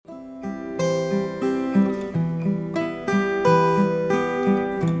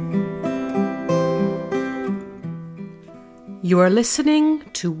You are listening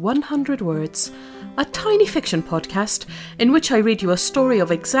to 100 Words, a tiny fiction podcast in which I read you a story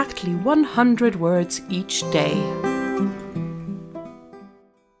of exactly 100 words each day.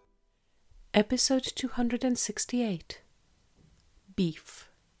 Episode 268. Beef.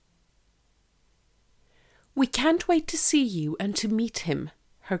 "We can't wait to see you and to meet him,"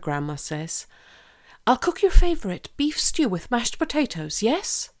 her grandma says. "I'll cook your favourite beef stew with mashed potatoes,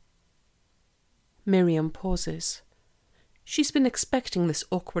 yes?" Miriam pauses. She's been expecting this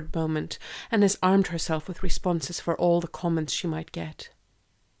awkward moment and has armed herself with responses for all the comments she might get.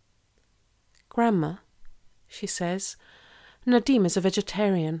 "Grandma," she says, "Nadim is a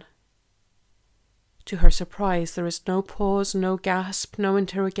vegetarian." To her surprise, there is no pause, no gasp, no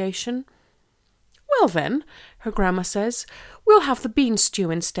interrogation. "Well then," her grandma says, "we'll have the bean stew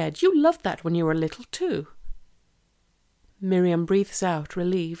instead. You loved that when you were little too." Miriam breathes out,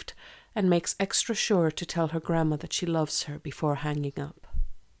 relieved, and makes extra sure to tell her grandma that she loves her before hanging up.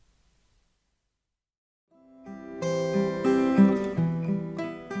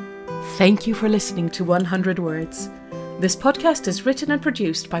 Thank you for listening to 100 Words. This podcast is written and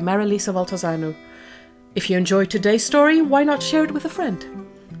produced by Marilisa Valtazano. If you enjoyed today's story, why not share it with a friend?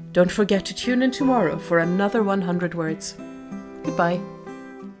 Don't forget to tune in tomorrow for another 100 Words. Goodbye.